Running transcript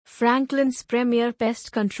Franklin's premier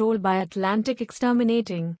pest control by Atlantic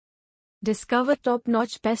Exterminating. Discover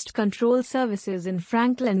top-notch pest control services in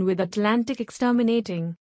Franklin with Atlantic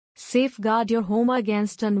Exterminating. Safeguard your home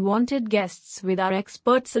against unwanted guests with our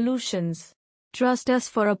expert solutions. Trust us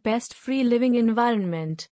for a pest-free living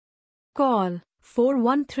environment. Call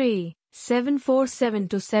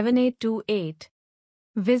 413-747-2828.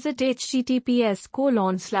 Visit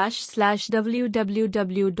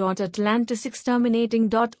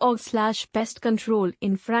https://www.atlanticexterminating.org/pestcontrol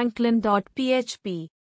in franklin.php.